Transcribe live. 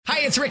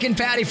Hey, it's Rick and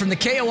Patty from the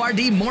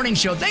KORD Morning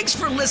Show. Thanks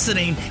for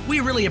listening.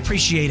 We really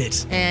appreciate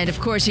it. And, of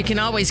course, you can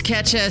always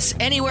catch us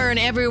anywhere and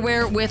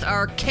everywhere with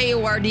our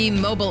KORD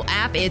mobile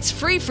app. It's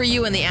free for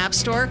you in the App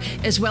Store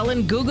as well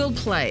in Google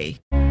Play.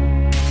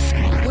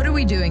 What are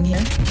we doing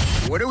here?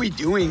 What are we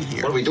doing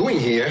here? What are we doing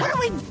here? What are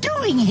we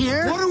doing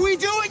here? What are we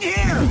doing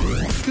here?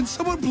 Can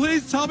someone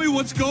please tell me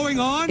what's going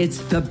on? It's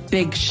the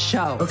big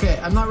show. Okay,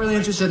 I'm not really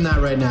interested in that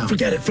right now.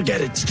 Forget it.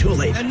 It's too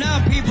late. And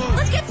now, people...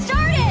 Let's get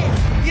started!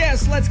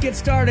 Yes, let's get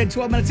started.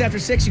 12 minutes after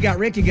 6, you got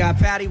Rick, you got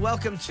Patty.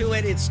 Welcome to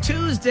it. It's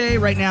Tuesday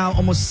right now,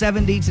 almost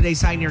 70.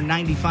 Today's high near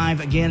 95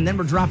 again. Then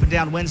we're dropping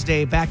down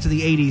Wednesday back to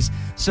the 80s.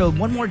 So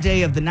one more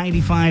day of the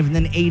 95 and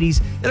then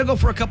 80s. It'll go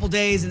for a couple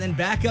days and then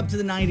back up to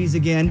the 90s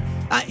again.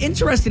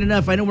 Interesting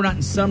enough, I know we're not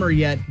in summer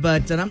yet,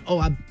 but I'm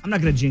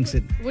not going to jinx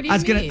it. What do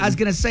you mean? I was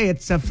going to say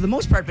it's for the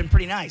most part been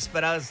pretty nice,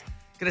 but I was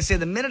going to say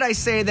the minute I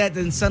say that,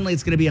 then suddenly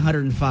it's going to be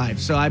 105.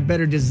 So I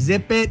better just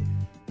zip it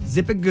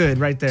good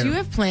right there. Do you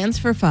have plans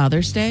for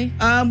Father's Day?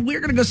 We're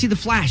going to go see The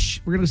Flash.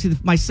 We're going to go see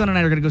my son and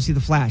I are going to go see The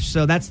Flash.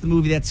 So that's the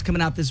movie that's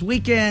coming out this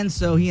weekend.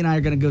 So he and I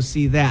are going to go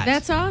see that.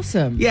 That's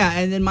awesome. Yeah,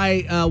 and then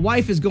my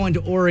wife is going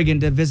to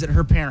Oregon to visit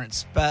her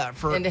parents.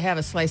 And to have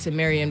a slice of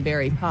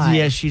Marionberry pie.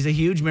 Yeah, she's a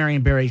huge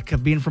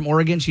Marionberry. Being from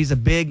Oregon, she's a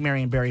big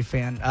Marionberry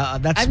fan.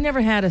 I've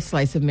never had a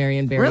slice of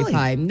Marionberry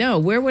pie. No,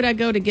 where would I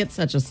go to get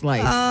such a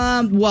slice?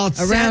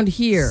 Around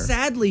here.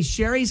 Sadly,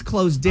 Sherry's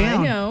closed down.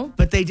 I know.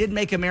 But they did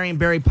make a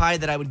Marionberry pie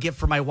that I would get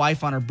for my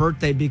wife on her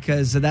birthday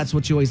because that's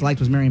what she always liked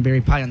was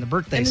Marionberry pie on the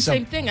birthday. And the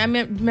same thing. I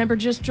remember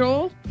just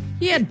Joel.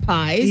 He had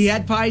pies. He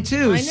had pie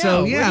too. I know.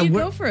 So yeah, where do you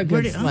go for a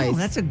good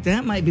slice?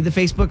 That might be the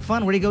Facebook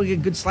fun. Where do you go get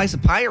a good slice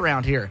of pie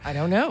around here? I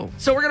don't know.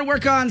 So we're gonna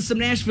work on some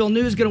Nashville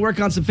news. Gonna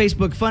work on some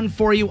Facebook fun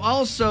for you.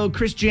 Also,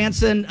 Chris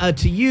Jansen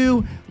to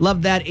you.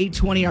 Love that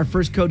 820. Our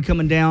first code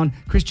coming down.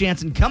 Chris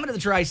Jansen coming to the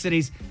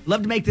Tri-Cities.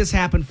 Love to make this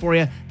happen for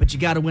you, but you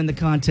got to win the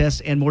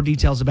contest. And more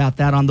details about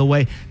that on the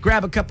way.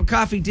 Grab a cup of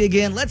coffee. Dig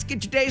in. Let's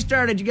get your day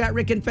started. You got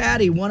Rick and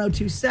Patty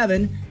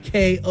 1027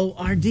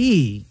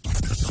 KORD.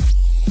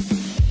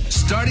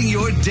 Starting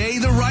your day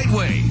the right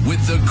way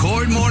with the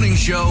KORD Morning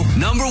Show,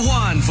 number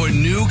one for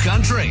New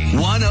Country,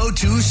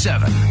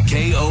 1027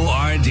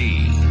 KORD.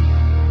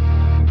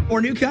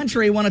 Or New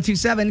Country,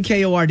 1027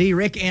 KORD.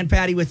 Rick and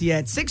Patty with you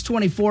at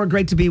 624.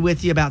 Great to be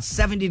with you. About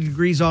 70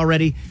 degrees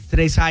already.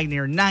 Today's high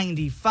near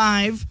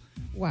 95.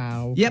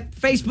 Wow. Yep.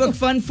 Facebook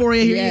fun for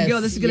you. Here you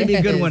go. This is going to be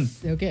a good one.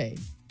 Okay.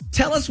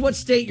 Tell us what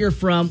state you're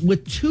from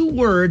with 2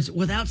 words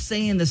without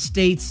saying the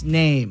state's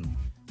name.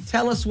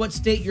 Tell us what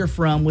state you're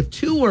from with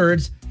 2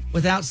 words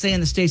without saying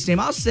the state's name.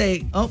 I'll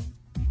say,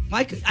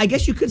 I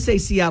guess you could say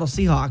Seattle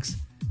Seahawks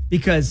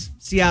because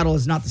Seattle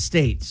is not the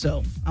state.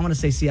 So I'm going to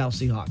say Seattle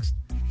Seahawks.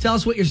 Tell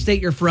us what your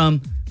state you're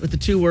from with the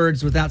 2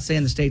 words without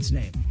saying the state's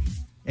name.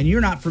 And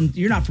you're not from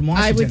Washington.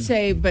 I would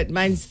say, but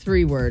mine's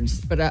 3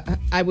 words. But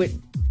I would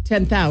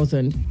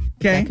 10,000.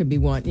 Okay, that could be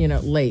one.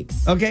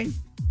 Lakes. Okay.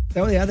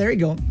 Oh yeah, there you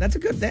go. That's a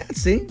good.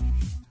 See,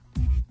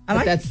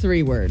 that's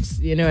 3 words.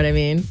 You know what I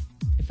mean?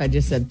 If I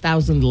just said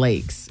 1,000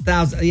 lakes.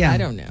 1,000. Yeah. I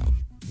don't know.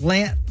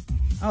 Land.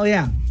 Oh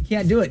yeah.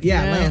 Can't do it.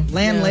 Yeah, no,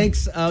 land, no.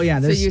 lakes. Oh yeah.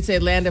 So you'd say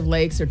land of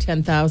lakes or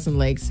 10,000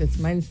 lakes.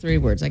 Mine's 3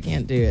 words. I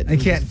can't do it. I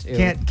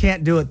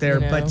can't do it there.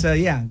 But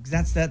yeah,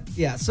 that's that.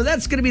 Yeah. So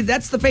that's the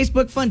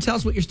Facebook fun. Tell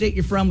us what your state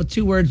you're from with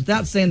 2 words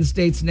without saying the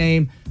state's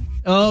name.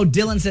 Oh,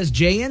 Dylan says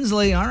Jay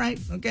Inslee. All right.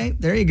 Okay.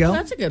 There you go. Well,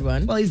 that's a good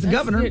one. Well, he's the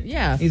governor. Good.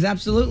 Yeah. He's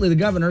absolutely the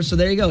governor. So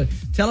there you go.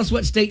 Tell us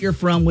what state you're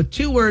from with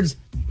 2 words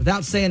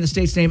without saying the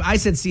state's name. I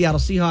said Seattle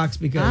Seahawks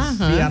because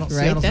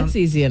Seattle. That's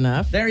easy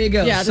enough. There you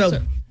go. Yeah.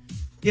 So,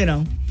 it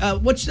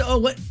would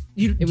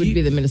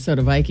be the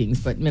Minnesota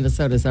Vikings, but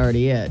Minnesota's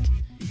already it.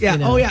 Yeah.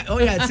 Oh yeah.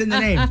 It's in the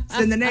name. It's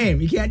in the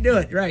name. You can't do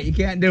it. Right. You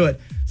can't do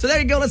it. So there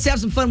you go. Let's have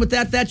some fun with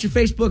that. That's your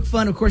Facebook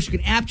fun. Of course, you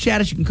can app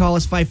chat us. You can call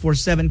us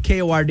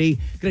 547-KORD.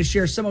 Going to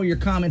share some of your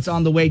comments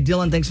on the way.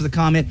 Dylan, thanks for the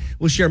comment.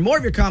 We'll share more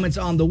of your comments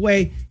on the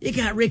way. You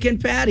got Rick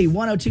and Patty,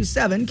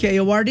 1027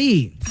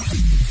 KORD.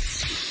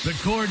 The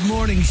KORD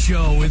Morning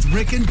Show with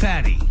Rick and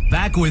Patty.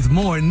 Back with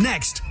more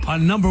next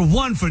on number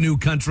one for New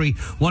Country,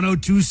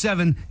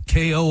 1027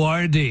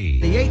 KORD.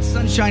 The 8th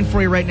sunshine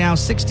for you right now,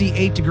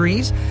 68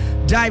 degrees.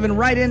 Diving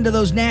right into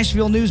those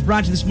Nashville news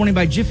brought to you this morning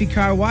by Jiffy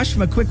Car Wash.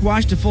 From a quick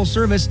wash to full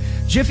service,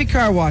 Jiffy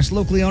Car Wash,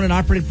 locally owned and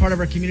operated part of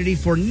our community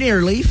for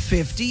nearly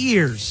 50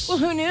 years. Well,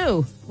 who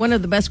knew? One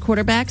of the best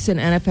quarterbacks in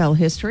NFL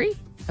history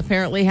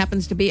apparently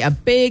happens to be a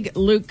big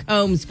Luke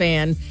Combs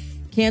fan.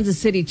 Kansas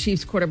City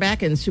Chiefs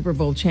quarterback and Super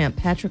Bowl champ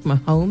Patrick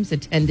Mahomes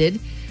attended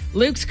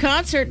Luke's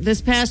concert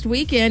this past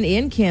weekend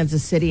in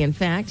Kansas City. In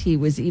fact, he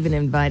was even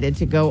invited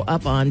to go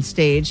up on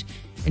stage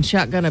and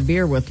shotgun a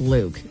beer with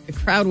Luke. The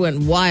crowd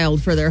went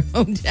wild for their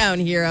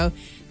hometown hero,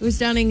 who was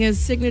donning his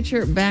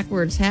signature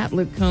backwards hat.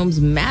 Luke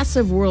Combs'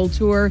 massive world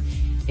tour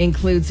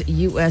includes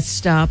U.S.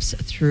 stops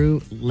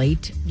through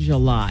late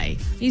July.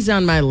 He's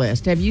on my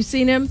list. Have you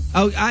seen him?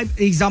 Oh,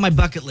 he's on my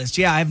bucket list.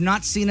 Yeah, I have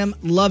not seen him.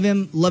 Love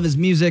him. Love his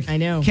music. I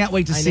know. Can't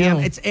wait to see him.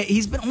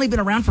 He's only been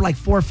around for like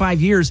 4 or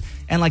 5 years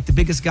and like the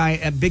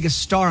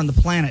biggest star on the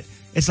planet.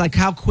 It's like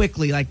how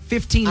quickly, like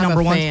 15 I'm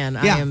number a ones. fan.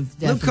 I Yeah, am Luke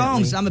definitely.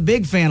 Combs. I'm a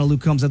big fan of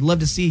Luke Combs. I'd love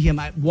to see him.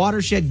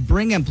 Watershed,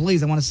 bring him,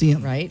 please. I want to see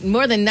him. Right.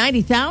 More than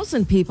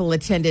 90,000 people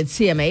attended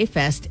CMA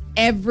Fest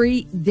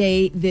every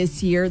day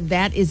this year.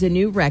 That is a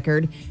new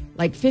record.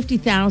 Like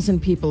 50,000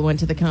 people went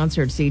to the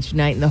concerts each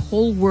night, and the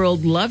whole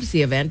world loves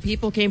the event.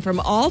 People came from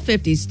all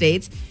 50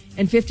 states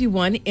and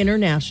 51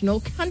 international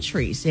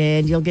countries.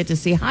 And you'll get to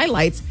see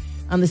highlights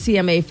on the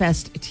CMA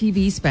Fest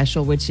TV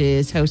special, which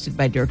is hosted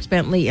by Dierks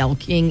Bentley, Elle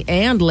King,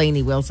 and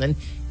Lainey Wilson.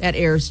 That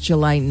airs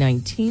July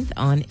 19th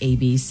on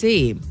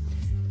ABC.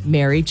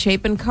 Mary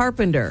Chapin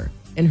Carpenter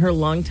and her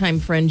longtime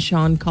friend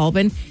Sean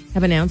Colvin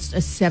have announced a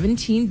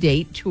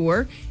 17-date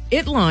tour.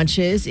 It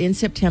launches in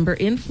September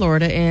in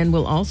Florida and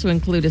will also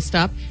include a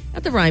stop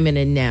at the Ryman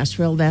in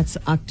Nashville. That's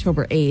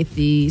October 8th.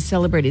 The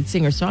celebrated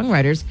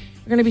singer-songwriters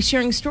are going to be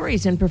sharing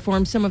stories and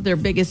perform some of their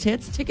biggest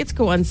hits. Tickets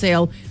go on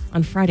sale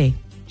on Friday,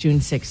 June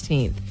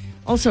 16th.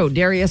 Also,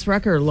 Darius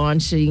Rucker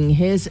launching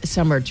his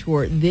summer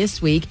tour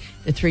this week.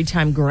 The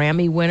 3-time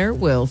Grammy winner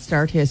will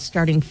start his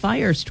Starting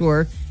Fires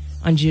tour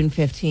on June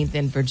 15th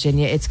in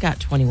Virginia. It's got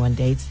 21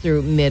 dates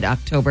through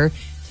mid-October.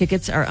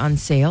 Tickets are on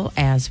sale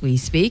as we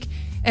speak.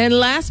 And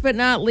last but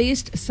not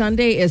least,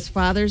 Sunday is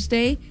Father's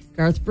Day.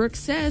 Garth Brooks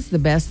says the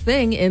best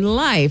thing in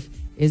life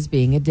is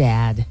being a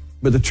dad.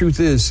 But the truth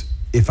is,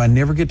 if I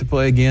never get to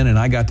play again and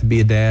I got to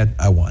be a dad,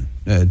 I won,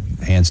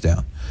 hands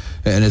down.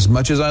 And as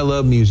much as I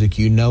love music,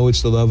 you know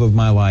it's the love of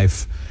my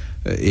life.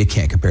 It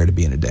can't compare to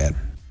being a dad.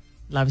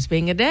 Loves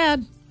being a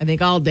dad. I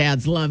think all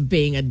dads love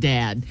being a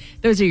dad.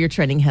 Those are your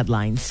trending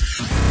headlines.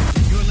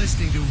 You're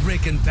listening to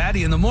Rick and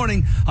Patty in the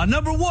morning on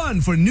number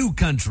 1 for New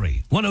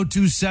Country,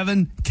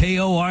 102.7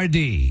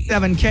 KORD.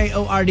 7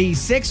 KORD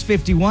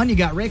 651. You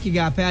got Rick, you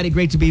got Patty.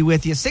 Great to be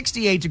with you.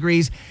 68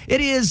 degrees. It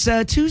is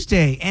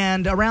Tuesday,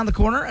 and around the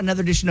corner,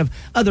 another edition of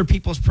Other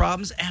People's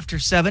Problems after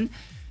 7.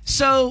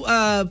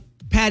 So,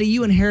 Patty,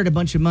 you inherit a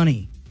bunch of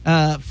money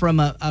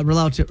from a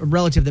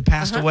relative that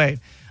passed away.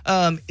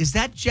 Is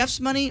that Jeff's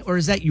money or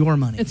is that your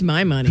money? It's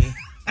my money.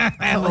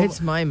 It's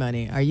my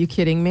money. Are you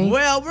kidding me?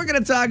 Well, we're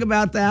going to talk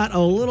about that a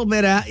little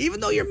bit.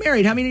 Even though you're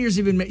married, how many years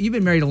have you've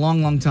been married? A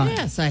long, long time.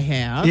 Yes, I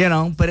have. You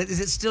know, but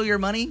is it still your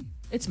money?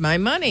 It's my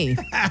money.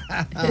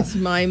 It's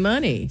my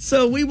money.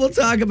 So we will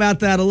talk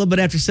about that a little bit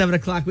after 7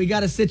 o'clock. We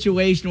got a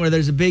situation where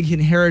there's a big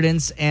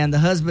inheritance, and the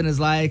husband is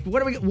like,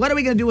 "What are we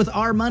going to do with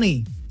our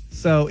money?"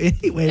 So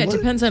anyway, It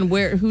depends on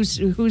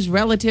whose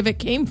relative it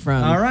came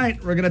from. All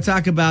right, we're going to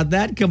talk about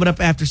that coming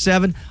up after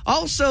 7.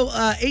 Also,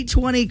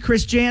 8:20,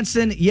 Chris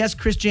Jansen. Yes,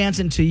 Chris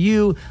Jansen to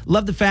you.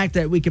 Love the fact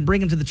that we can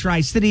bring him to the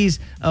Tri-Cities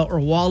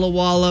or Walla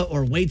Walla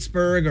or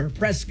Waitsburg or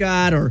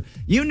Prescott or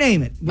you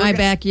name it. My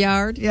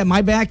backyard. Yeah,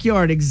 my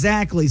backyard,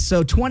 exactly.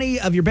 So 20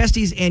 of your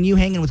besties and you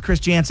hanging with Chris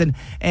Jansen.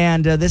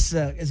 And this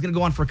is going to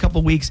go on for a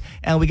couple weeks.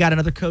 And we got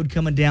another code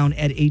coming down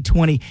at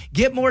 8:20.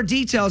 Get more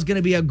details. Going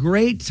to be a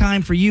great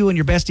time for you and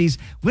your besties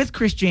with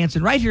Chris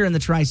Jansen right here in the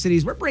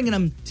Tri-Cities. We're bringing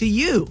them to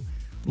you.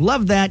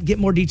 Love that. Get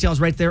more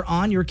details right there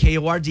on your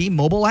KORD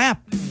mobile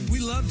app. We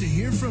love to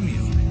hear from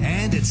you,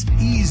 and it's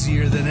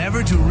easier than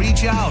ever to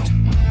reach out.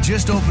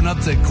 Just open up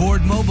the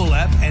Cord mobile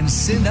app and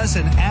send us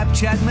an app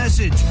chat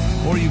message.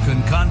 Or you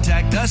can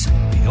contact us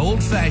the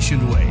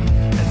old-fashioned way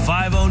at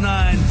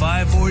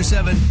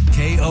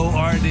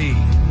 509-547-KORD.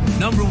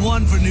 Number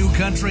 1 for New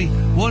Country,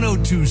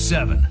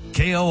 102.7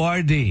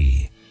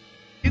 KORD.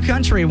 New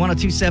Country,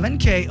 102.7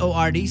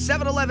 KORD.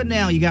 7:11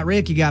 now. You got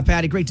Rick, you got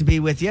Patty. Great to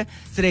be with you.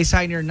 Today's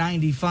high near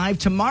 95.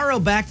 Tomorrow,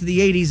 back to the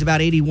 80s,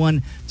 about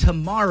 81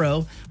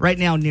 tomorrow. Right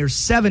now, near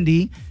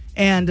 70.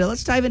 And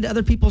let's dive into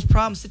other people's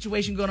problems.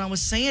 Situation going on with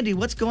Sandy.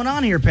 What's going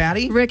on here,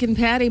 Patty? Rick and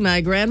Patty,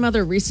 my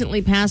grandmother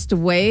recently passed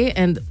away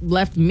and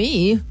left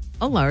me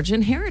a large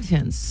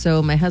inheritance.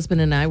 So my husband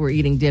and I were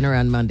eating dinner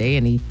on Monday,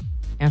 and he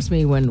asked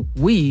me when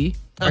we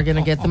are going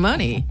to get the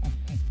money.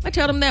 I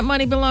told him that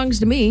money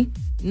belongs to me,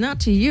 not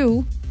to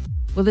you.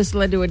 Well, this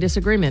led to a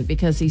disagreement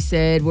because he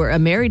said we're a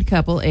married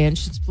couple and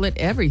should split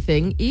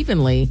everything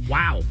evenly.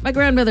 Wow. My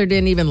grandmother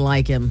didn't even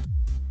like him.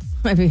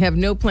 I have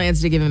no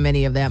plans to give him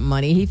any of that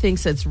money. He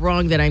thinks it's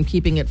wrong that I'm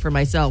keeping it for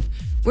myself.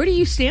 Where do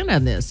you stand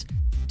on this?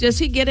 Does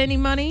he get any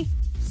money?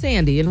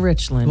 Sandy in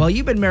Richland. Well,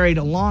 you've been married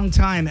a long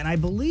time, and I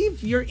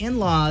believe your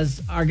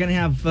in-laws are going to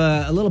have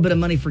a little bit of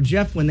money for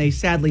Jeff when they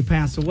sadly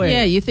pass away.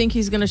 Yeah, you think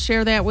he's going to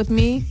share that with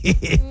me?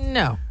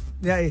 No.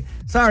 Yeah,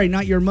 sorry,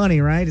 not your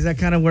money, right? Is that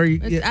kind of where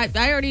you...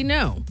 I already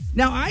know.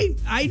 Now,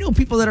 I know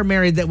people that are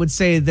married that would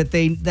say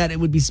that it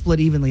would be split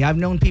evenly. I've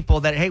known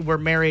people that, hey, we're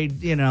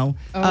married, you know.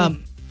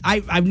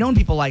 I've known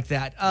people like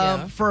that.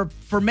 Yeah. For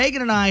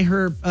Megan and I,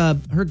 her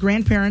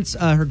grandparents,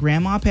 her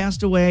grandma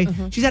passed away.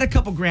 She's had a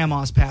couple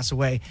grandmas pass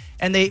away,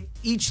 and they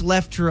each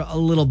left her a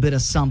little bit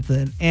of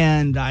something.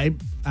 And I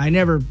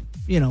never,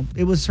 you know,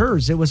 it was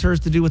hers. It was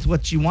hers to do with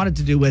what she wanted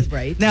to do with.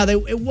 Right. Now,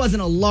 it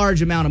wasn't a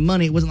large amount of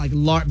money. It wasn't like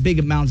big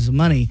amounts of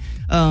money.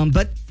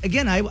 But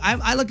again,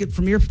 I look at it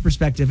from your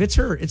perspective. It's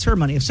her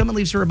money. If someone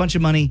leaves her a bunch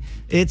of money,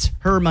 it's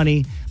her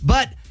money.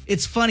 But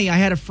it's funny. I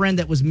had a friend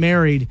that was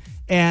married,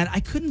 and I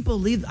couldn't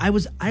believe I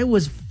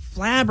was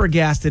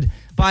flabbergasted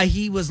by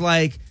he was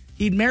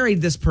he'd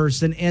married this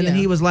person, and then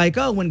he was like,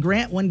 oh,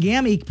 when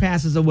Gammy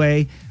passes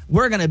away,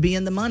 we're going to be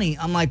in the money.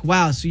 I'm like,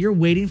 wow, so you're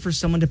waiting for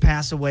someone to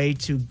pass away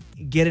to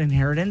get an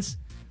inheritance?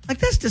 Like,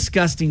 that's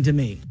disgusting to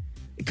me.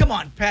 Come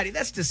on, Patty,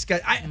 that's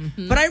disgusting.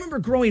 But I remember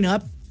growing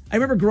up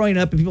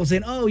and people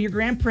saying, oh, your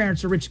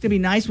grandparents are rich. It's going to be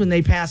nice when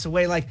they pass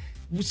away. Like,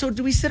 so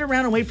do we sit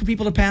around and wait for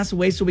people to pass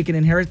away so we can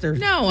inherit their...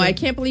 No, I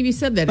can't believe you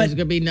said that. It's going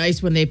to be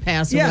nice when they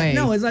pass away. Yeah,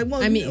 no, it's like,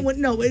 well,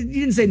 no, you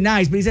didn't say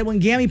nice, but he said when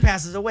Gammy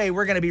passes away,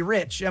 we're going to be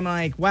rich. I'm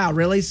like, wow,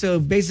 really? So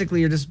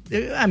basically you're just...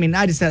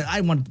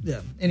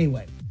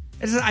 Anyway.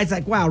 It's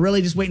like, wow,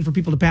 really just waiting for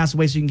people to pass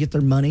away so you can get their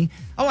money?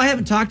 Oh, I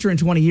haven't talked to her in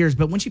 20 years,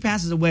 but when she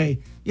passes away,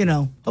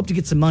 hope to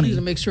get some money.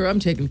 To make sure I'm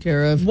taken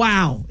care of.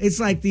 Wow.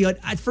 It's like,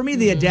 for me,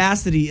 the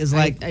audacity is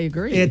like... I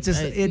agree.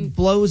 It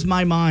blows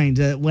my mind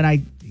when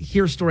I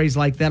hear stories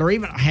like that, or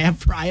even I have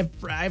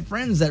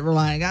friends that were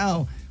like,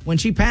 oh, when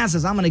she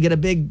passes, I'm going to get a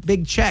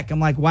big check. I'm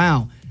like,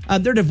 wow.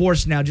 They're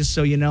divorced now, just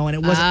so you know, and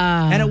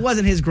it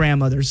wasn't his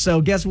grandmother.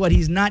 So guess what?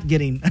 He's not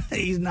getting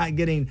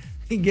nothing.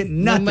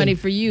 No money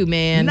for you,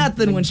 man.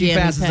 Nothing when she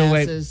passes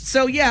away.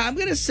 So yeah, I'm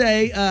going to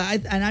say,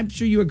 and I'm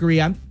sure you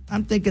agree. I'm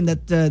thinking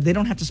that they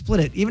don't have to split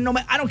it, even though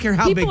I don't care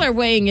how big. People are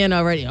weighing in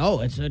already.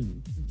 Oh,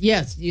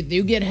 yes,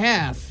 you get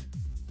half.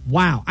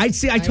 Wow. I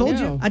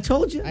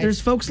told you. There's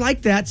folks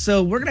like that.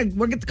 So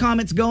we'll get the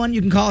comments going.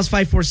 You can call us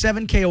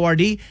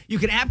 547-KORD. You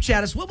can app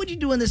chat us. What would you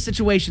do in this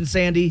situation,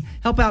 Sandy?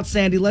 Help out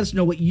Sandy. Let us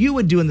know what you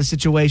would do in the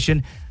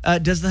situation.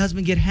 Does the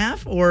husband get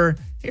half, or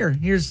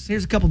here's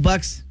a couple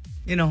bucks?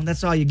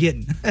 That's all you're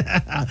getting.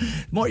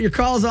 More your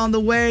calls on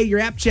the way. Your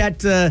app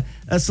chat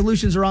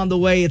solutions are on the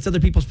way. It's other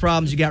people's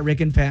problems. You got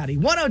Rick and Patty.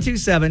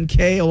 102.7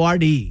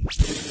 KORD.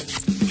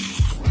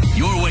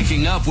 You're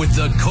waking up with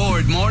the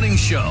Cord Morning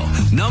Show.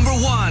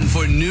 #1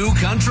 for New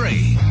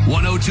Country.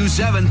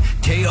 102.7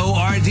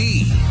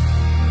 KORD.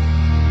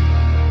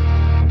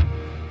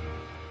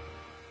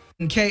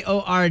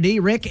 KORD.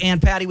 Rick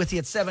and Patty with you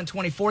at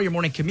 7:24. Your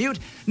morning commute.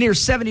 Near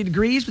 70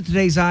 degrees with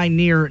today's high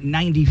near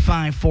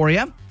 95 for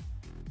you.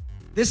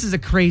 This is a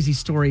crazy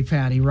story,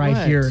 Patty,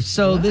 right here.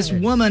 So this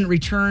woman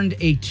returned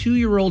a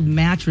 2-year-old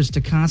mattress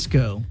to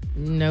Costco.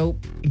 Nope.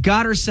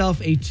 Got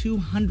herself a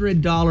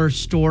 $200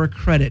 store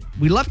credit.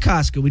 We love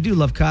Costco. We do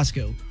love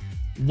Costco.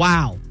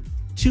 Wow.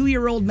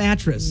 2-year-old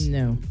mattress.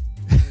 No.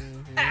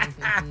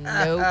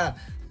 Nope.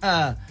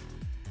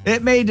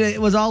 It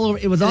was all over.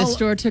 The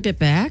store took it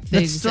back.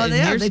 Here's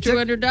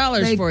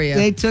 $200 for you.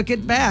 They took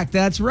it back.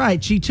 That's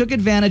right. She took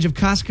advantage of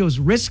Costco's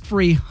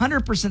risk-free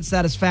 100%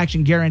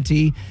 satisfaction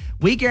guarantee.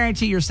 We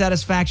guarantee your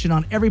satisfaction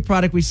on every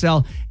product we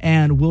sell,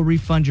 and we'll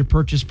refund your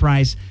purchase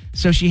price.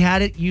 So she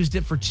had it, used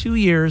it for 2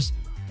 years,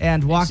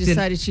 and walked in. She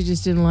decided she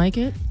just didn't like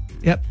it?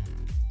 Yep.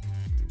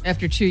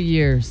 After 2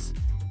 years.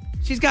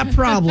 She's got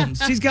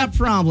problems. She's got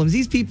problems.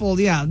 These people,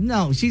 she didn't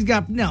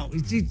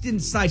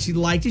decide she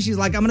liked it. She's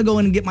like, I'm going to go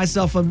in and get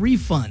myself a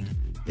refund.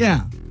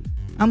 Yeah.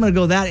 I'm going to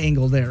go that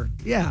angle there.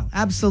 Yeah,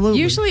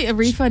 absolutely. Usually a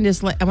refund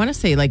is I want to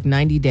say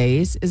 90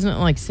 days. Isn't it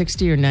like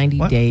 60 or 90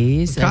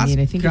 days? I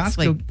think it's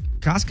like...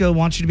 Costco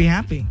wants you to be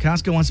happy.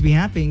 Costco wants to be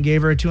happy and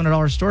gave her a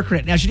 $200 store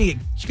credit. Now, she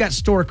got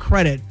store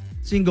credit,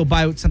 so you can go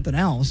buy something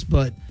else.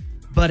 But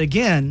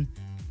again,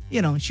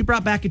 she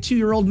brought back a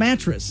 2-year-old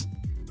mattress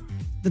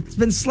that's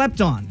been slept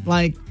on.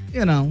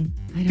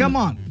 Come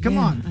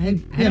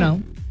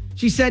on.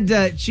 She said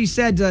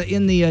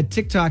in the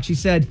TikTok, she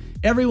said,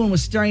 everyone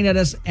was staring at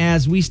us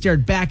as we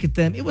stared back at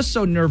them. It was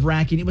so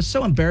nerve-wracking. It was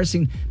so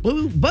embarrassing.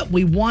 But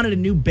we wanted a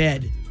new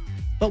bed.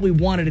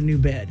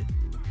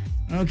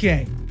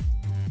 Okay.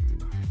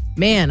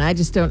 Man, I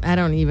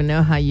don't even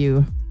know how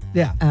you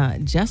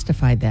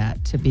justify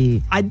that to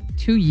be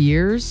 2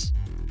 years.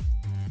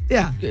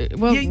 Yeah.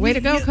 Well, way to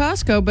go,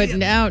 Costco. But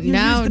now you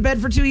used the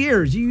bed for 2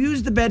 years. You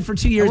used the bed for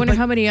 2 years. I wonder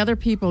how many other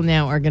people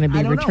now are going to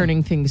be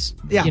returning things,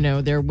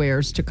 their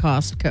wares to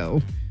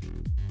Costco.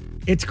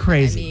 It's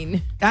crazy.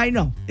 I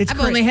know. I've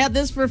only had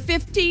this for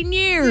 15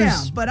 years.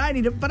 Yeah, but I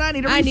need a refund. I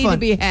need to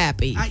be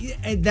happy.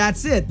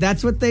 That's it.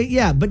 That's what they.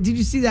 Yeah, but did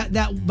you see that?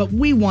 But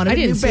we wanted a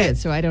new bed. I didn't see it,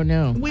 so I don't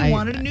know. We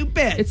wanted a new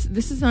bed.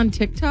 This is on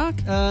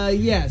TikTok.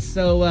 Yes.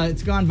 So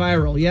it's gone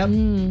viral. Yep.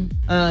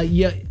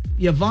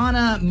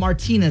 Yvonne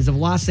Martinez of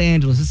Los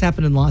Angeles. This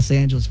happened in Los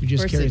Angeles. If you're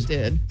just curious. Of course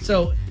it did.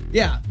 So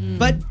yeah,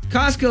 but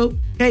Costco.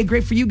 Hey,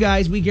 great for you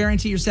guys. We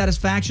guarantee your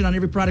satisfaction on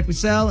every product we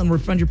sell, and we'll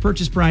refund your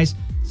purchase price.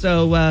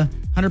 So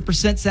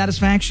 100%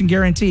 satisfaction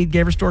guaranteed.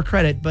 Gave her store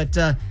credit, but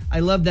I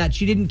love that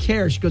she didn't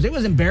care. She goes, it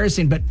was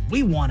embarrassing, but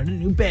we wanted a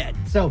new bed.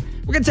 So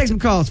we're gonna take some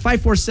calls.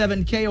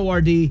 547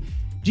 KORD.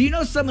 Do you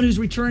know someone who's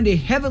returned a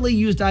heavily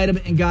used item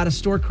and got a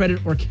store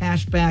credit or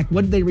cash back?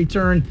 What did they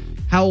return?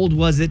 How old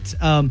was it?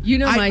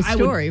 My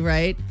story,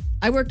 right?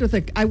 I worked with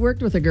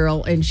a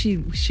girl, and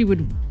she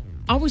would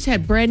always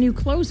had brand new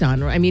clothes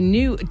on. I mean,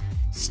 new,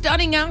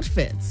 stunning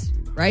outfits.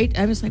 Right?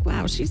 I was like,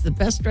 wow, she's the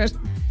best dressed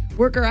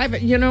worker I've.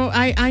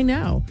 I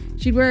know.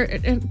 She'd wear.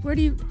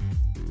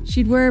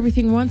 She'd wear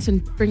everything once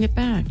and bring it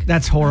back.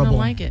 That's horrible. I don't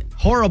like it.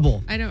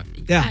 Horrible. I don't.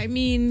 Yeah. I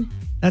mean,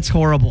 that's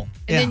horrible.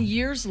 And then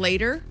years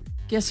later,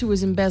 Guess who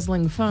was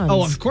embezzling funds?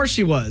 Oh, of course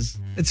she was.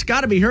 It's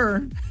got to be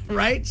her,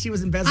 right? She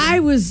was embezzling. I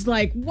was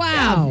like,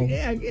 wow.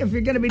 Yeah, if you're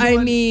going to be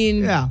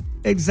doing... Yeah,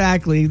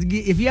 exactly.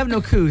 If you have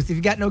no couth, if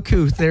you got no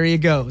couth, there you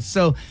go.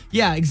 So,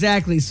 yeah,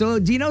 exactly. So,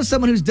 do you know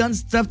someone who's done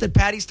stuff that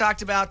Patty's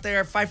talked about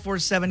there?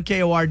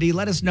 547-KORD.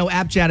 Let us know.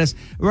 App chat us.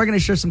 We're going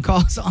to share some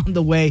calls on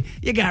the way.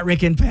 You got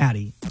Rick and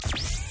Patty.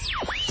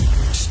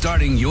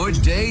 Starting your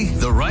day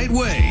the right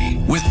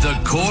way with the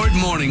Cord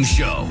Morning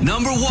Show.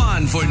 Number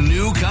 1 for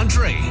New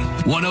Country.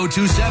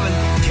 1027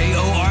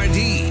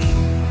 KORD.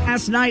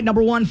 Last night,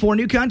 number 1 for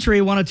New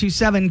Country,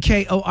 1027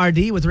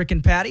 KORD with Rick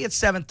and Patty at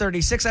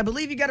 7:36. I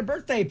believe you got a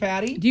birthday,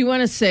 Patty. Do you want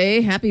to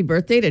say happy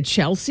birthday to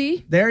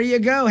Chelsea? There you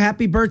go.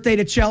 Happy birthday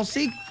to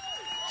Chelsea.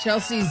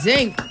 Chelsea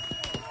Zink.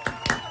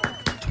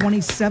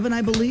 27,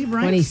 I believe,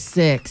 right?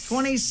 26.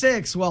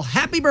 26. Well,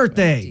 happy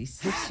birthday.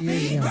 26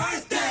 years young.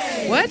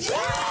 What?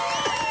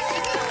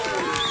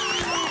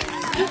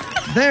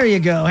 There you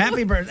go.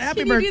 Happy birthday.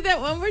 Happy Can you do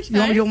that one more time? You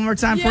want me to do it one more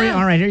time for you? Yeah.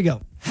 All right, here you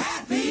go.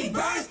 Happy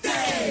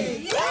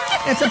birthday!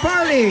 It's a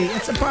party.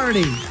 It's a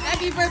party.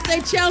 Happy birthday,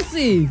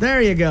 Chelsea.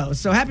 There you go.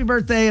 So happy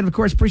birthday, and of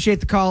course,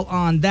 appreciate the call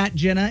on that,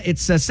 Jenna.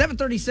 It's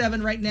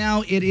 7:37 right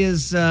now. It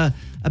is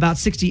about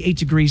 68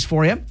 degrees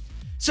for you.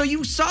 So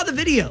you saw the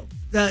video.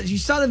 You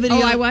saw the video.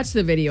 Oh, I watched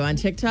the video on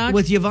TikTok.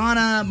 With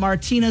Yvonne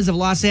Martinez of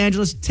Los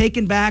Angeles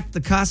taking back the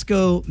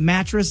Costco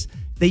mattress.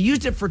 They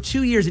used it for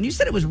 2 years, and you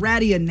said it was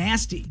ratty and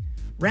nasty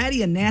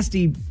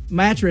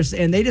mattress,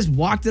 and they just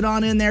walked it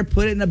on in there,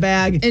 put it in a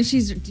bag. And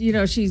she's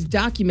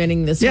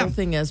documenting this whole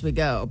thing as we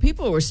go.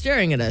 People were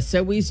staring at us,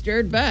 so we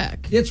stared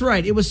back. That's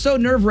right. It was so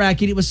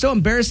nerve-wracking. It was so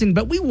embarrassing,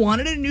 but we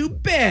wanted a new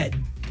bed.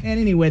 And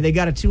anyway, they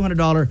got a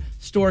 $200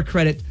 store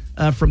credit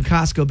from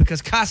Costco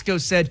because Costco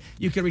said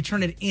you could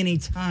return it any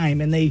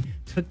time, and they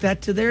took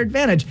that to their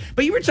advantage.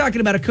 But you were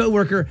talking about a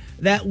coworker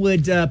that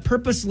would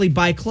purposely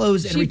buy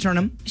clothes and return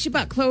them. She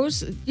bought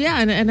clothes, yeah,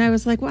 and I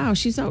was like, wow,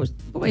 she's got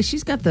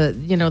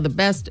the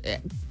best.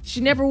 She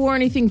never wore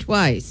anything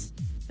twice.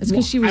 That's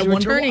because she was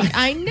returning.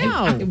 I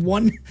know.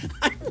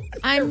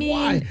 I mean,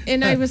 why.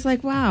 And I was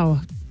like,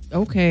 wow.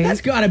 Okay.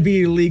 That's got to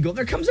be illegal.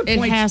 There comes a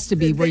point. It has to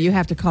be where you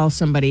have to call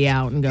somebody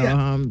out and go,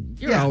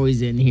 you're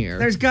always in here.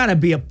 There's got to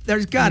be a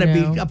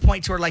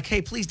point to where, like,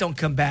 hey, please don't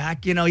come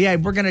back. You know,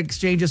 we're going to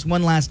exchange this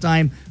one last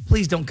time.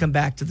 Please don't come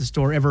back to the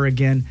store ever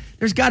again.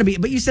 There's got to be.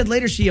 But you said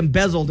later she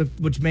embezzled,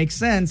 which makes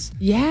sense.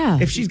 Yeah.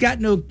 If she's got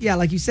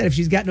like you said, if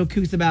she's got no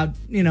couth about,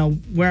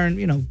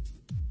 wearing,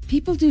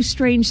 People do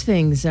strange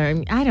things.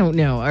 I don't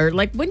know. Or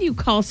like when you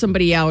call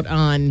somebody out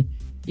on,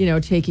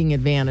 taking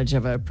advantage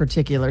of a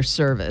particular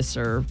service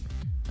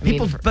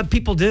but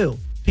people do.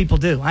 People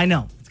do. I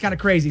know. It's kind of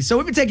crazy. So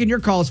we've been taking your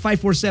calls,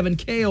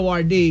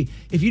 547-KORD.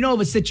 If you know of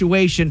a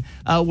situation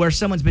where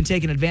someone's been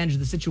taking advantage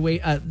of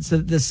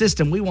the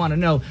system, we want to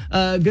know.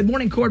 Good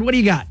morning, Cord. What do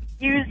you got?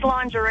 Used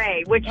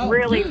lingerie, which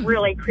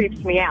really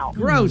creeps me out.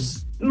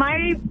 Gross.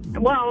 My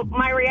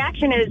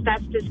reaction is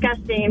that's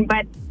disgusting,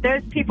 but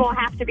those people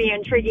have to be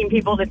intriguing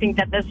people to think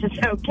that this is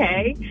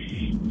okay.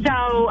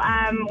 So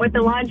with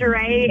the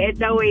lingerie,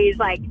 it's always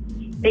like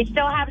they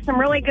still have some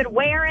really good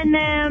wear in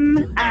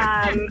them.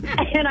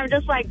 And I'm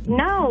just like,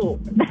 nope.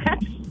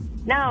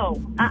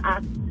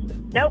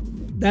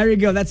 There you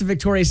go. That's a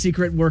Victoria's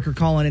Secret worker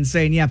calling and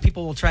saying,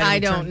 people will try to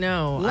return. I don't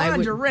know.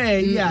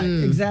 Lingerie,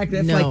 exactly.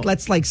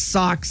 That's like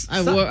socks.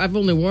 I've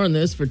only worn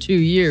this for 2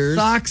 years.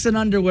 Socks and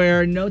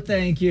underwear, no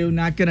thank you.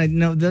 Not going to,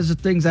 no, those are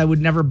things I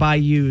would never buy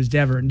used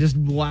ever. And just,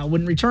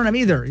 wouldn't return them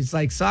either. It's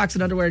like socks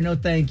and underwear, no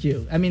thank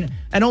you. I mean,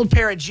 an old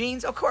pair of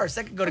jeans, of course,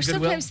 that could go to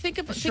Goodwill. Sometimes think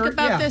about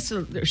this.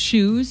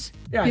 Shoes.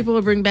 Yeah. People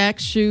will bring back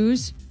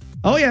shoes.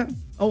 Oh, yeah.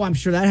 Oh, I'm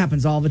sure that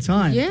happens all the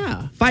time.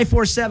 Yeah.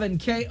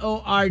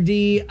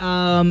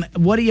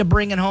 547-KORD. What are you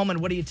bringing home and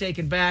what are you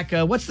taking back?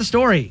 What's the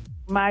story?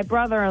 My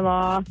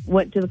brother-in-law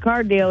went to the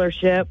car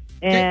dealership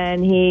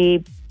and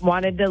he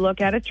wanted to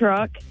look at a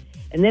truck.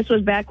 And this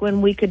was back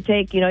when we could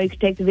take, you could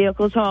take the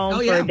vehicles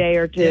home for a day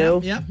or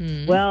two. Yeah.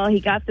 Mm-hmm. Well, he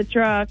got the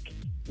truck.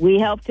 We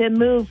helped him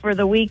move for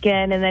the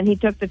weekend, and then he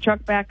took the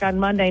truck back on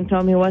Monday and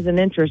told me he wasn't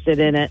interested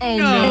in it. Oh,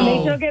 no. And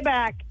they took it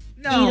back.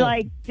 No.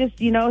 He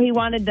he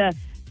wanted to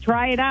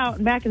try it out.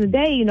 And back in the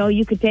day,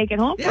 you could take it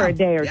home for a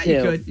day or two.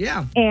 You could,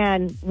 yeah.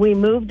 And we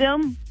moved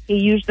him. He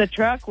used the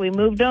truck. We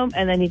moved him,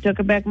 and then he took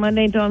it back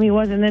Monday and told him he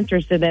wasn't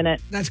interested in it.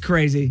 That's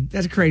crazy.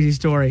 That's a crazy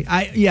story.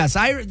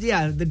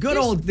 The good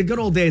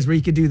old days where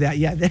you could do that.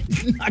 Yeah,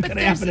 that's not going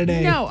to happen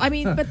today. No, I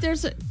mean, but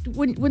there's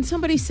when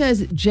somebody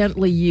says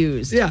gently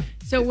used. Yeah.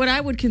 So what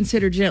I would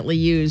consider gently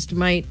used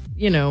might,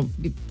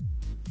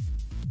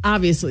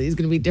 obviously is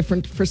going to be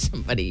different for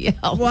somebody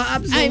else. Well,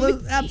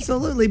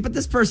 absolutely. But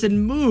this person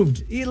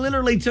moved. He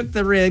literally took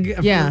the rig.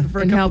 For and a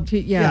couple, helped.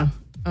 Yeah.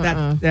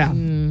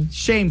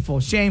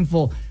 Shameful.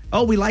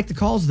 Oh, we like the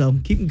calls, though.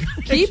 Keep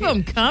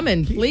them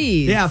coming,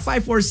 please. Yeah,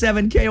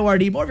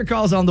 547-KORD. More of your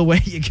calls on the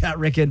way. You got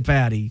Rick and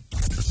Patty.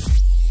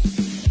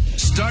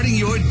 Starting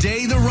your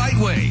day the right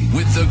way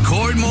with the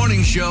Cord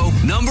Morning Show,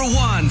 number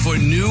 1 for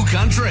New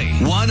Country,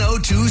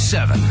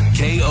 1027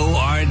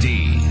 KORD.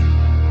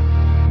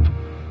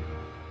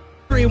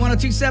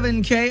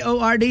 1027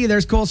 KORD.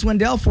 There's Cole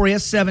Swindell for you.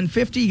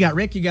 750. You got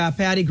Rick, you got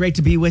Patty. Great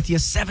to be with you.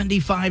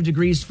 75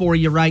 degrees for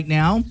you right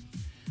now.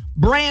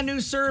 Brand new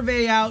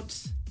survey out.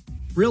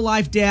 Real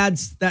life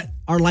dads that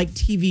are like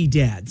TV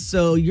dads.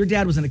 So your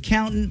dad was an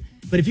accountant,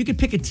 but if you could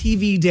pick a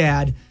TV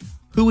dad,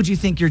 who would you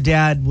think your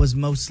dad was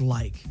most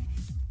like?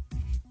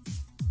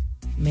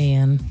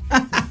 Man.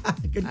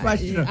 Good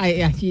question.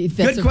 That's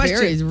good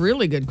question.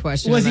 Really good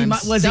question. Was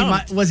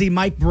he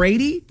Mike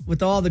Brady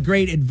with all the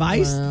great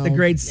advice, the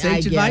great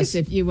sage advice?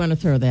 If you want to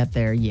throw that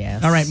there,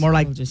 yes. All right, more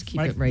like we'll just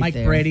keep it right Mike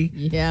there. Brady.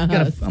 Yeah,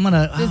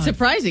 it's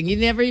surprising. You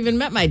never even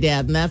met my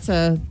dad, and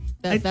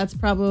that's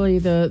probably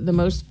the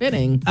most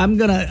fitting. I'm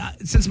gonna,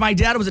 since my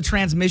dad was a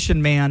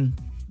transmission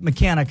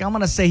mechanic, I'm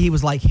gonna say he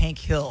was like Hank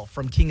Hill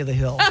from King of the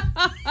Hill.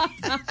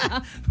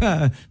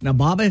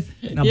 Bobby,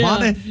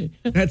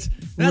 that's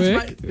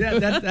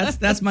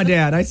my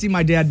dad. I see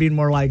my dad being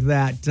more like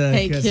that.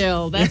 Hank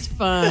Hill, that's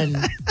fun.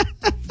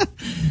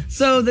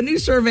 So the new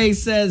survey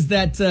says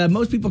that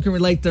most people can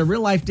relate the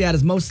real life dad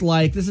is most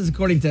like. This is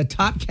according to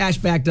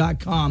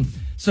TopCashback.com.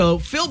 So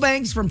Phil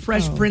Banks from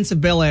Fresh Prince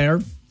of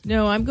Bel-Air.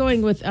 No, I'm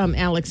going with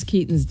Alex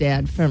Keaton's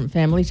dad from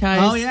Family Ties.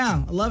 Oh,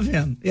 yeah. I love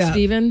him. Yeah.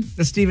 Steven?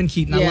 The Steven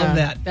Keaton. I love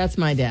that. That's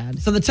my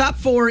dad. So the top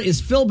 4 is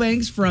Phil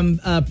Banks from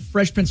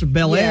Fresh Prince of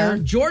Bel-Air.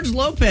 Yeah. George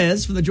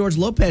Lopez from the George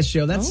Lopez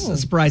Show. That's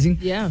surprising.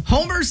 Yeah.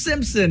 Homer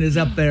Simpson is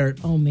up there.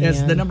 Oh, man.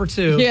 That's the number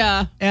 2.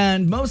 Yeah.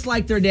 And most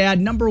like their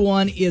dad, number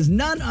 1 is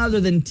none other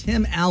than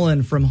Tim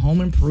Allen from Home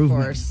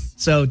Improvement. Of course.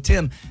 So,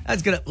 Tim,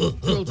 that's going to...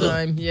 Full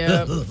time,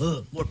 yeah.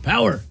 More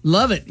power.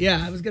 Love it.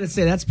 Yeah, I was going to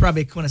say that's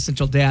probably a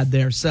quintessential dad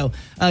there. So,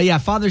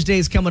 Father's Day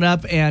is coming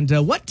up. And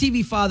what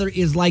TV father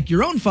is like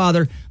your own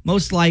father,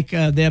 most like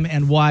them,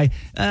 and why?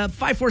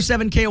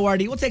 547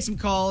 KORD. We'll take some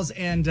calls.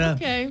 And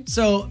okay.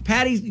 So,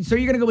 Patty, so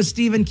you're going to go with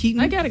Steven Keaton?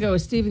 I got to go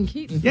with Steven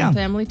Keaton from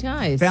Family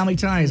Ties. Family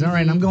Ties. All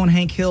right, I'm going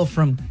Hank Hill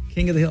from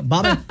King of the Hill.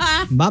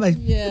 Bobby.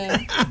 Yeah.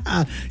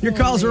 Your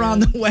calls are on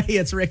the way.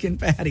 It's Rick and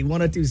Patty,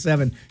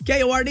 1027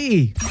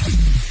 KORD.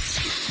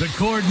 The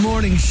Cord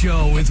Morning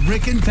Show with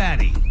Rick and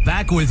Patty.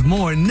 Back with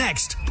more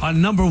next on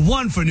number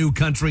 1 for New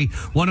Country,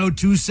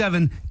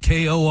 1027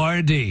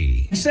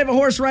 KORD. Save a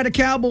horse, ride a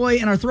cowboy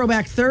in our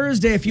Throwback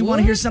Thursday. If you want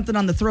to hear something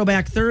on the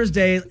Throwback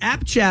Thursday,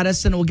 app chat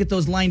us and we'll get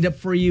those lined up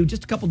for you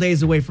just a couple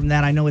days away from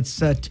that. I know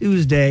it's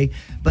Tuesday,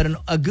 but Rick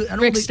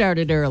oldie,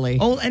 started early. An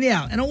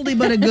oldie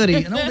but a goodie.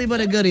 An oldie but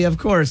a goodie, of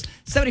course.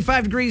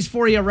 75 degrees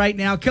for you right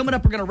now. Coming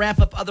up, we're going to wrap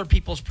up other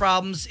people's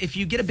problems. If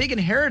you get a big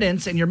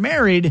inheritance and you're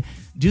married,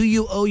 do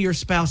you owe your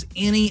spouse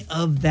any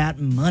of that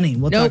money?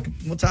 We'll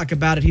talk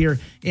about it here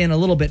in a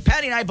little bit.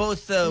 Patty and I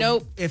both,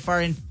 if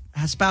our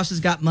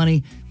spouses got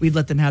money, we'd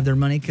let them have their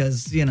money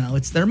because,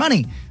 it's their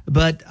money.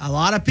 But a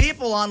lot of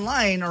people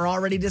online are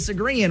already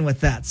disagreeing with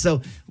that.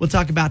 So we'll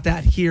talk about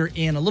that here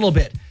in a little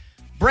bit.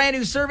 Brand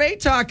new survey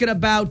talking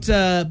about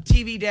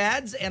TV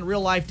dads and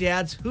real life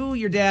dads. Who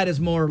your dad is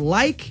more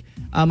like?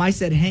 I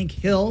said Hank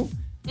Hill.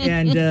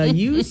 And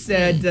you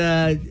said,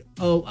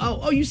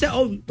 you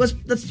said,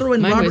 let's throw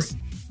in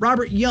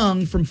Robert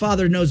Young from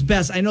Father Knows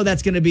Best. I know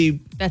that's going to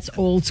be... That's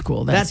old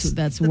school.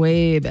 That's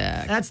way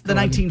back. That's the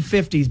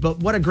 1950s, but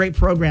what a great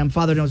program,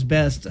 Father Knows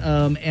Best.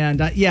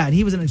 And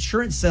he was an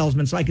insurance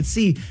salesman, so I could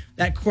see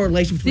that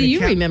correlation. See,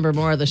 you remember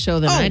more of the show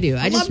than I do.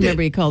 I just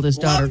remember he called his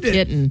daughter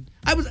Kitten.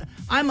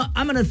 I'm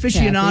an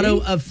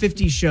aficionado of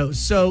 50 shows.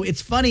 So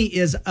it's funny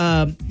is,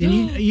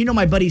 you know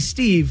my buddy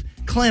Steve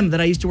Clem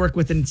that I used to work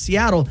with in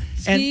Seattle.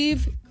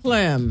 Steve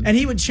Clem. And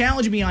he would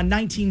challenge me on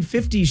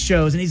 1950s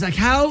shows. And he's like,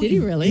 how? Did he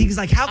really? He's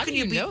like, how can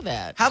you be, know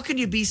that? How can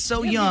you be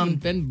so you young? Haven't even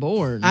been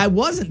born. I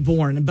wasn't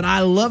born, but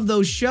I love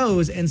those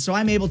shows. And so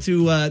I'm able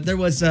to, there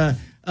was,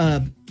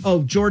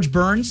 George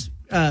Burns,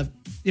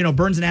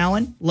 Burns and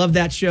Allen. Love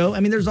that show. I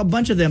mean, there's a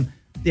bunch of them.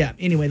 Yeah,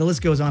 anyway, the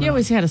list goes on. He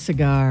always had a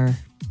cigar.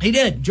 He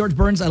did. George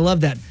Burns, I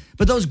love that.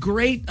 But those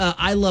great,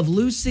 I Love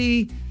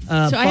Lucy, so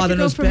I have Father to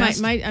go Knows for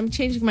Best. I'm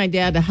changing my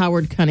dad to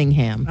Howard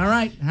Cunningham. All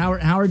right,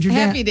 Howard, your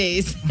dad. Happy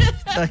days.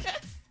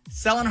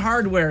 Selling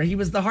hardware. He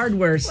was the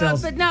hardware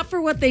salesman. But not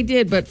for what they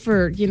did, but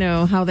for,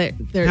 how their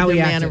he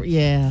manner. acted.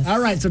 Yes. All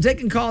right, so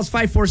taking calls,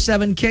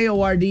 547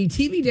 KORD,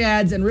 TV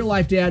dads and real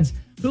life dads.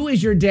 Who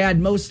is your dad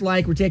most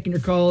like? We're taking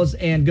your calls.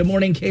 And good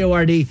morning,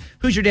 KORD.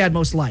 Who's your dad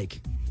most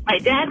like? My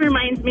dad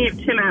reminds me of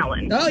Tim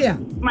Allen. Oh, yeah.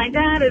 My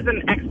dad is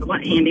an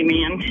excellent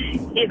handyman.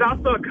 He's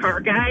also a car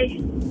guy.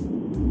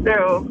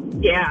 So,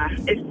 yeah,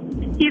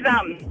 he's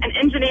an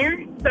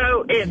engineer.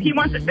 So if he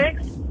wants it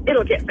fixed,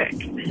 it'll get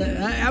fixed.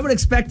 I would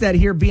expect that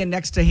here being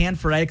next to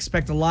Hanford. I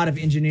expect a lot of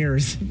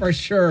engineers for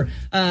sure.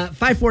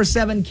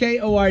 547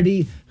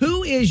 KORD.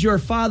 Who is your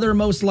father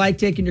most like?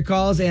 Taking your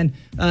calls. And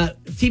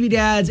TV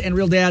dads and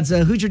real dads,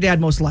 who's your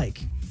dad most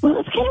like? Well,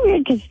 it's kind of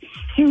weird because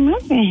he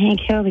reminds me of Hank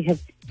Hill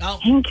because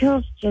Hank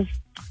Hill's just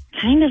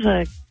kind of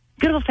a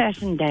good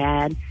old-fashioned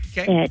dad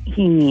that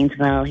he means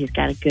well. He's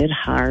got a good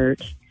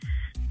heart.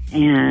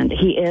 And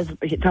he's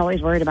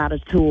always worried about his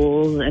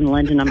tools and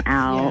lending them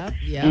out.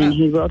 And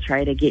he will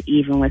try to get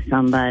even with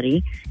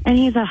somebody. And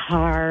he's a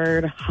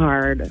hard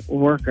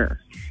worker.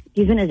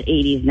 he's in his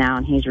 80s now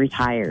and he's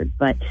retired,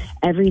 but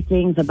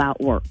everything's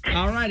about work.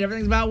 All right,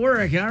 everything's about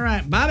work. All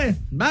right, Bobby.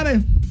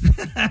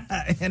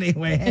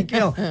 Anyway, Hank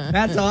Hill,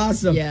 that's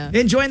awesome. Yeah.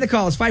 Enjoying the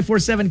calls,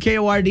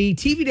 547-KORD,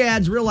 TV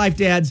dads, real life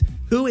dads.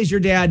 Who is your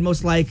dad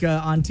most like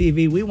on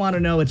TV? We want to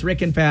know. It's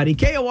Rick and Patty,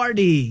 KORD.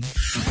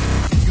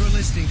 You're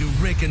listening to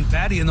Rick and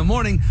Patty in the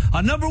morning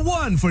on number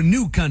one for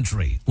New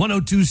Country,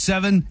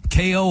 102.7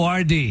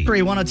 KORD.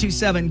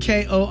 1027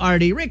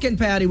 KORD. Rick and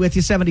Patty with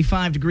you,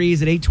 75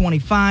 degrees at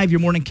 825,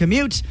 your morning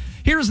commute.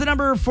 Here's the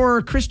number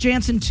for Chris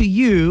Jansen to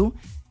you.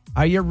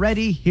 Are you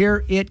ready?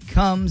 Here it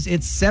comes.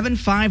 It's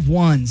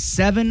 751.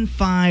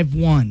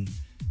 751.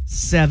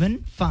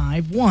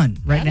 751.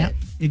 Right now.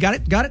 You got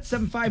it? Got it?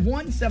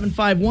 751.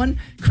 751.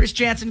 Chris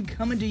Jansen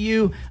coming to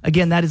you.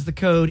 Again, that is the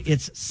code.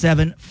 It's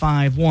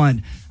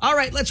 751. All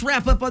right, let's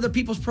wrap up other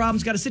people's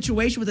problems. Got a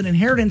situation with an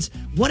inheritance.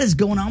 What is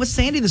going on with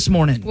Sandy this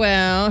morning?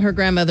 Well, her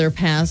grandmother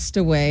passed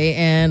away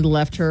and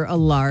left her a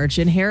large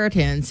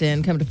inheritance.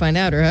 And come to find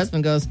out, her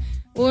husband goes,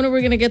 well, when are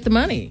we going to get the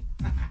money?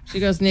 She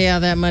goes, yeah,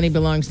 that money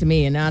belongs to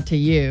me and not to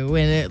you.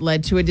 And it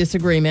led to a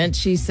disagreement.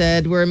 She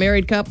said, we're a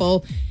married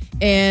couple.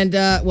 And,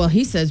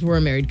 he says we're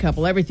a married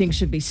couple. Everything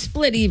should be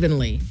split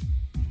evenly.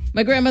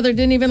 My grandmother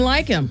didn't even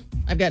like him.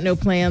 I've got no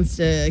plans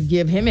to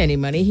give him any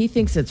money. He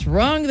thinks it's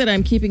wrong that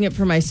I'm keeping it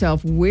for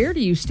myself. Where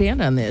do you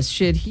stand on this?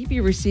 Should he be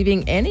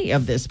receiving any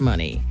of this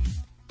money?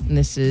 And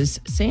this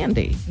is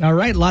Sandy. All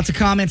right. Lots of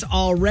comments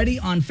already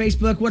on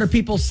Facebook. What are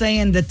people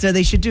saying that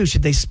they should do?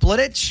 Should they split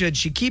it? Should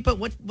she keep it?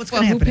 What's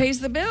going to happen? Who pays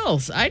the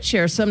bills? I'd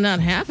share some, not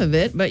half of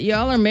it, but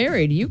y'all are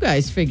married. You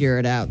guys figure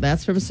it out.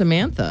 That's from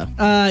Samantha.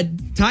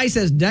 Ty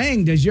says,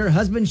 dang, does your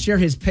husband share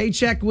his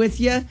paycheck with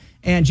you?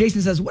 And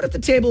Jason says, what if the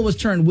table was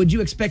turned? Would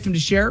you expect him to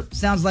share?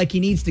 Sounds like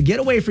he needs to get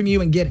away from you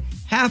and get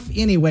half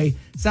anyway.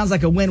 Sounds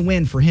like a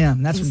win-win for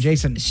him. That's from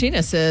Jason.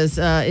 Sheena says,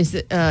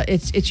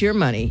 it's your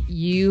money.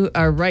 You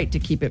are right to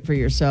keep it for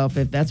yourself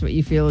if that's what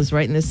you feel is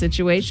right in this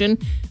situation.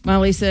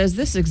 Molly says,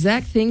 this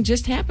exact thing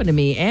just happened to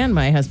me and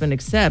my husband,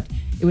 except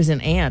it was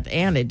an aunt,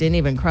 and it didn't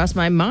even cross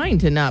my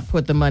mind to not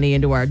put the money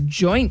into our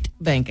joint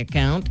bank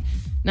account.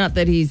 Not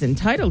that he's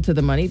entitled to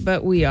the money,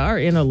 but we are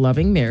in a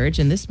loving marriage,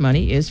 and this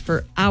money is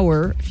for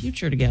our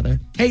future together.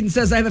 Hayden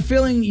says, I have a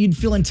feeling you'd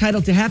feel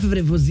entitled to half of it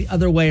if it was the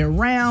other way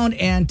around.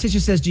 And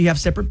Tisha says, do you have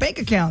separate bank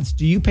accounts?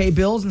 Do you pay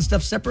bills and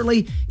stuff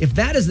separately? If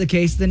that is the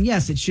case, then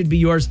yes, it should be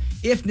yours.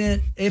 If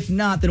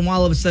not, then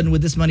all of a sudden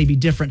would this money be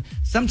different?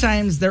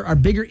 Sometimes there are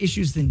bigger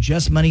issues than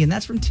just money, and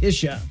that's from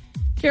Tisha.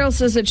 Carol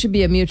says it should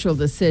be a mutual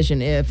decision.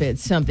 If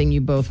it's something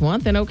you both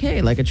want, then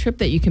okay, like a trip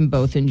that you can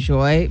both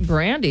enjoy.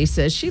 Brandy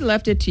says she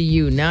left it to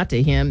you, not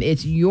to him.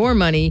 It's your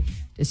money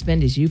to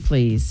spend as you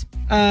please.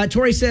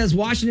 Tori says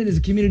Washington is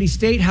a community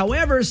state.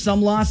 However,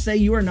 some laws say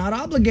you are not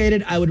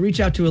obligated. I would reach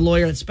out to a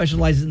lawyer that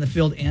specializes in the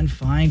field and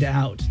find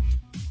out.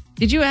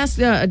 Did you ask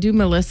do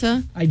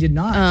Melissa? I did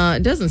not.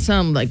 It doesn't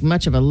sound like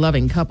much of a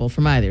loving couple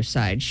from either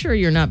side. Sure,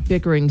 you're not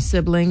bickering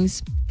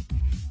siblings.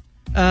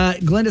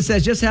 Glenda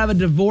says, just have a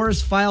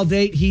divorce file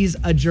date. He's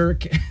a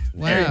jerk.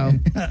 Wow.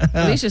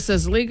 Alicia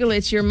says, legally,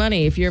 it's your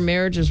money. If your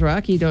marriage is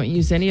rocky, don't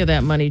use any of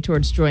that money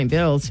towards joint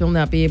bills. He'll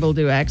not be able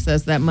to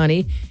access that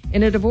money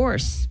in a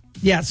divorce.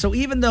 Yeah, so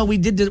even though we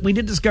did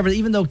discover that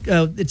even though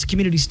it's a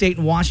community state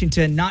in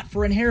Washington, not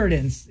for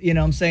inheritance, you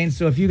know what I'm saying?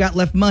 So if you got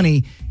left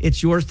money,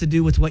 it's yours to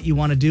do with what you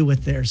want to do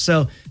with there.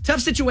 So tough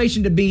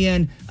situation to be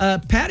in.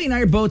 Patty and I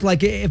are both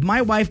like, if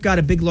my wife got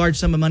a big, large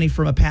sum of money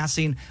from a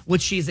passing,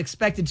 which she's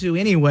expected to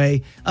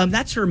anyway,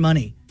 that's her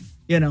money.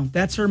 You know,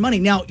 that's her money.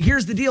 Now,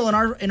 here's the deal in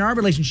our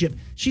relationship.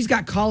 She's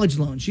got college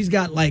loans. She's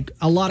got like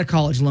a lot of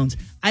college loans.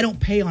 I don't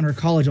pay on her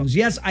college loans.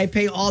 Yes, I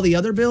pay all the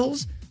other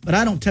bills, but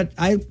I don't touch.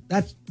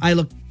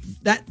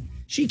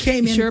 She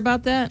came in. Sure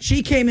about that?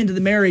 She came into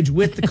the marriage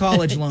with the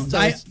college loans.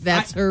 So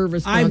that's her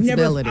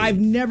responsibility. I've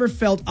never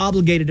felt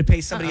obligated to pay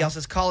somebody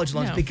else's college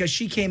loans because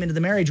she came into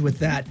the marriage with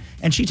that,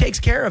 and she takes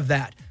care of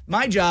that.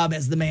 My job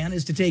as the man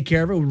is to take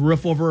care of her, with a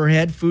roof over her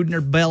head, food in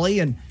her belly,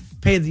 and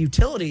pay the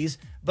utilities.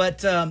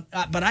 But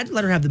I'd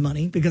let her have the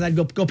money because I'd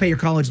go pay your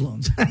college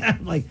loans.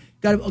 Like,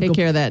 take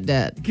care of that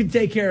debt. Could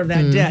take care of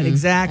that debt,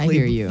 exactly. I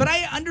hear you. But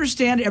I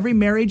understand every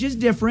marriage is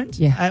different.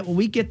 Yeah.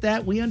 We get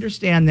that. We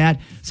understand that.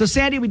 So,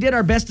 Sandy, we did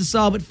our best to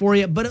solve it for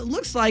you, but it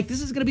looks like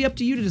this is going to be up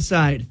to you to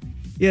decide,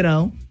 you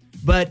know.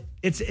 But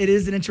it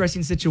is an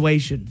interesting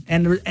situation,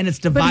 and it's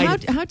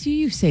divided. But how do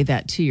you say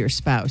that to your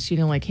spouse? You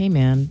know, like, hey,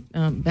 man,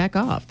 back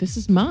off. This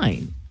is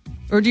mine.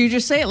 Or do you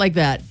just say it like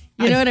that?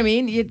 You know what I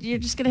mean? You're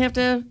just going to have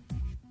to...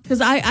 Because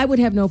I would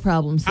have no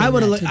problems. I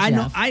would have.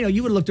 I know.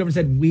 You would have looked over and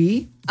said,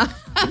 "We."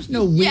 There's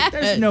no we. Yes.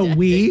 There's no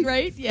we.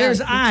 Right? Yeah. There's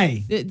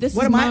I. This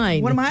is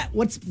mine. What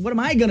am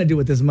I going to do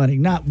with this money?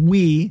 Not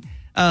we.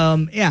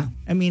 Yeah.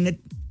 I mean,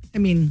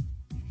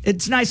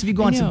 it's nice if you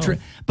go on some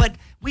trip, but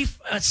we've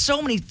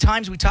so many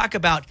times we talk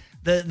about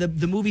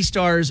the movie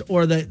stars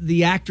or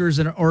the actors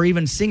or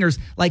even singers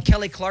like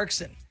Kelly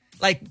Clarkson.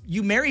 Like,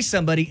 you marry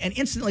somebody and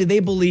instantly they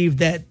believe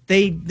that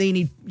they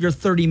need your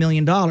 $30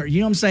 million. You know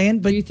what I'm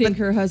saying? But you think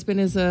her husband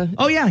is a...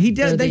 Oh, yeah, he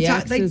did. They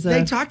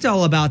they talked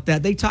all about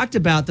that. They talked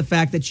about the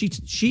fact that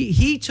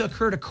he took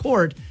her to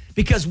court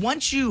because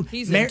once you...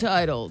 He's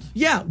entitled.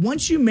 Yeah,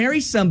 once you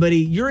marry somebody,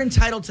 you're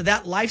entitled to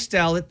that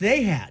lifestyle that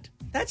they had.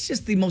 That's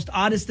just the most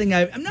oddest thing.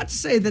 I'm not to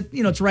say that,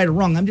 it's right or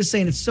wrong. I'm just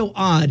saying it's so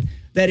odd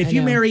that if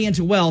you marry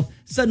into wealth,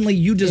 suddenly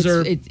you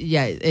deserve...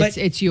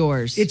 It's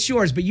yours. It's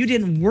yours, but you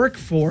didn't work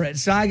for it.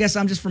 So I guess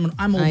I'm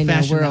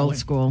old-fashioned. We're old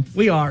school.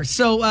 We are.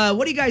 So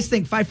what do you guys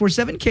think?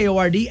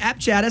 547-KORD, app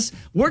chat us.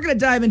 We're going to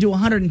dive into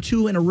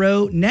 102 in a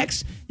row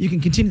next. You can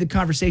continue the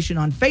conversation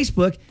on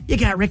Facebook. You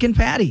got Rick and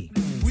Patty.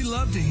 We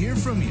love to hear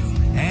from you,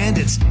 and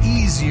it's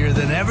easier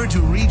than ever to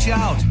reach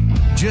out.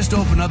 Just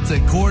open up the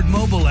Cord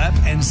mobile app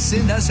and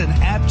send us an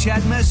app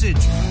chat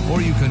message.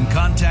 Or you can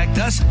contact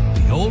us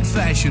the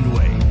old-fashioned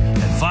way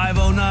at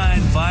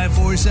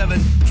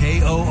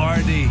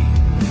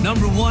 509-547-KORD.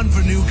 Number one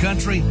for New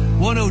Country,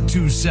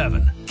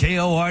 102.7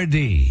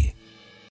 KORD.